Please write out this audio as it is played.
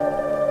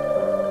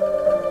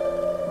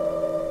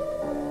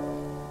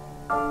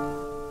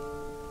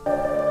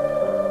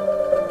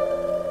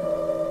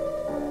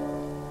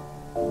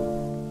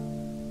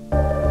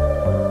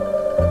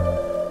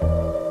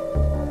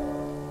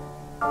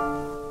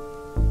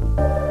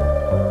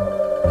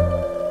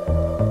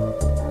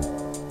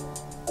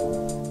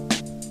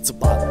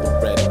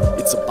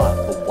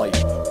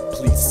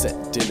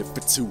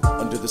two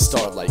under the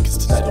starlight,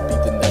 cause tonight'll be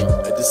the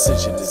night a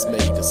decision is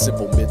made. A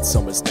simple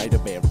midsummer's night, a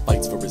man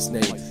fights for his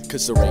name.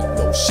 Cause there ain't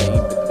no shame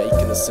in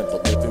making a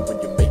simple living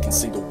when you're making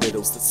single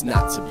widows that's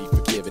not to be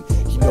forgiven.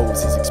 He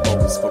knows he's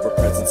exposed for the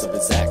presence of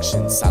his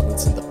actions.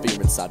 Silence and the fear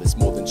inside is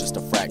more than just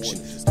a fraction.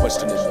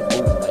 Questioning the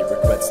moonlight,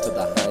 regrets to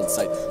the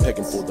hindsight,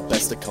 begging for the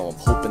best to come,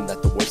 hoping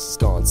that the worst is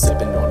gone.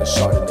 Sipping on a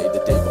Chardonnay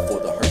the day before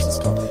the hearses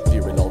come,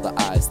 fearing all the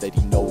eyes that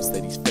he knows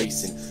that he's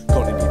facing.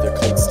 Gonna neither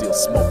cold steel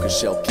smoke or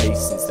shell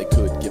casings. They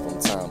could give him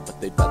time, but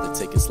they'd rather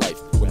take his life.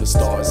 When the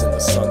stars and the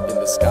sun in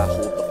the sky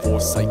hold the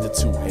foresight, the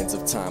two hands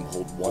of time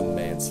hold one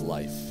man's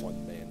life.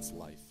 One man's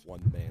life,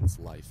 one man's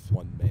life,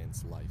 one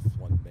man's life,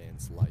 one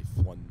man's life,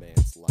 one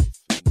man's life,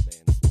 one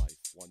man's life,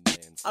 one man's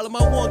life. Out of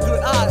my one good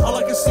eye, all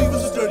I could see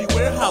was a dirty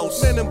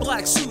warehouse. Men in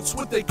black suits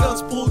with their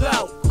guns pulled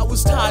out. I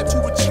was tied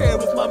to a chair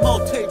with my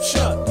mouth taped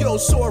shut. You know,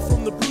 sore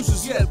from the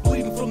bruises, yet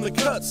bleeding from the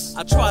cuts.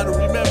 I tried to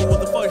remember what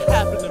the fuck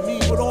happened to me,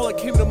 but all that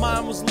came to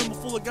mind was a limo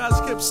full of guys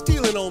kept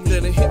stealing on me.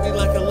 Then it hit me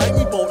like a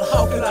lightning bolt.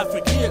 How could I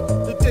forget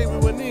the day we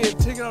went in,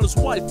 taking out his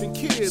wife and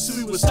kids? So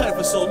we was tight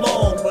for so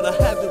long, but I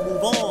had to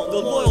move on. The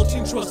loyalty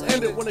and trust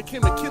ended when it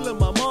came to killing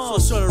my mom.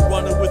 So I started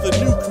running with a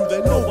new crew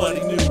that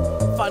nobody knew.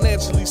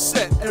 Financially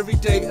set, every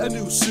day a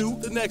new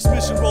suit. The next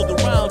mission rolled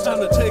around, time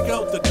to take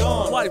out the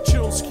dawn. Wife,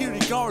 children,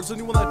 security guards,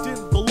 anyone that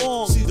didn't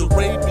belong. See the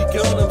raid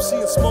begun, I'm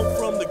seeing smoke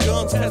from the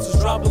guns. Cats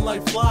is dropping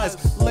like flies,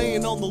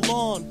 laying on the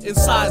lawn.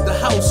 Inside the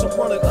house, I'm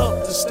running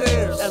up the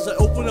stairs. As I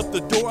open up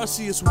the door, I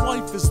see his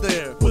wife is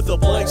there with a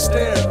blank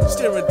stare,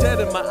 staring dead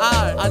in my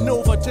eye. I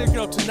know if I take her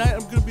out tonight,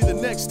 I'm gonna be the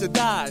next to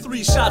die.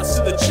 3 shots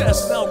to the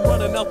chest, now I'm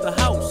running out the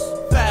house.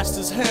 Fast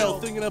as hell,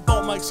 thinking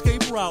about my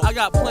escape route. I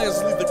got plans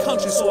to leave the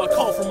country, so I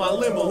call for my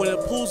limo. When it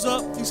pulls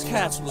up, these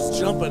cats was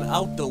jumping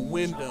out the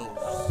windows.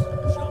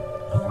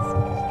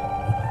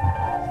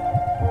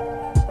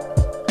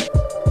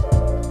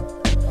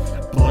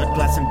 Blood,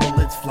 glass, and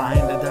bullets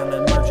flying, the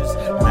diamond emerges.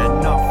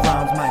 Letting off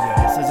rounds, my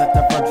ass is at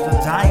the verge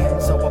of dying.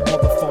 So I pull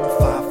the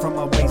 4-5 from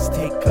my waist,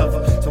 take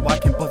cover, so I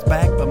can buzz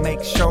back, but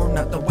make sure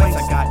not the waste.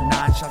 I got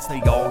 9 shots,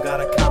 they all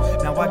gotta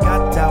count. Now I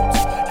got doubts,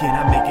 can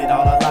I make it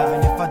all alive?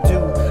 And if I do,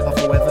 I'll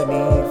forever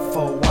need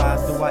 4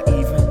 wise. Do I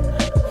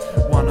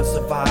even wanna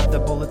survive the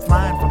bullets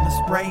flying from the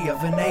spray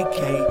of an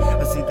AK?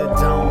 I see the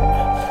dome,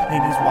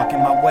 and he's walking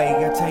my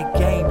way. I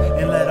take aim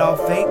and let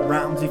off 8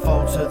 rounds. He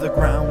falls to the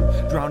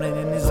ground, drowning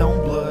in his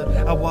own blood.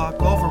 I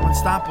walk over and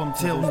stop him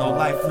till no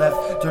life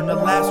left. Turn the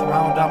last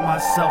round on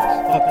myself,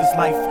 fuck this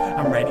life,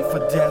 I'm ready for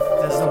death.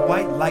 As the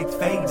white light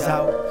fades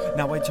out,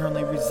 now I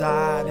eternally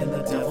reside in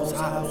the devil's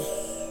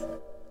house.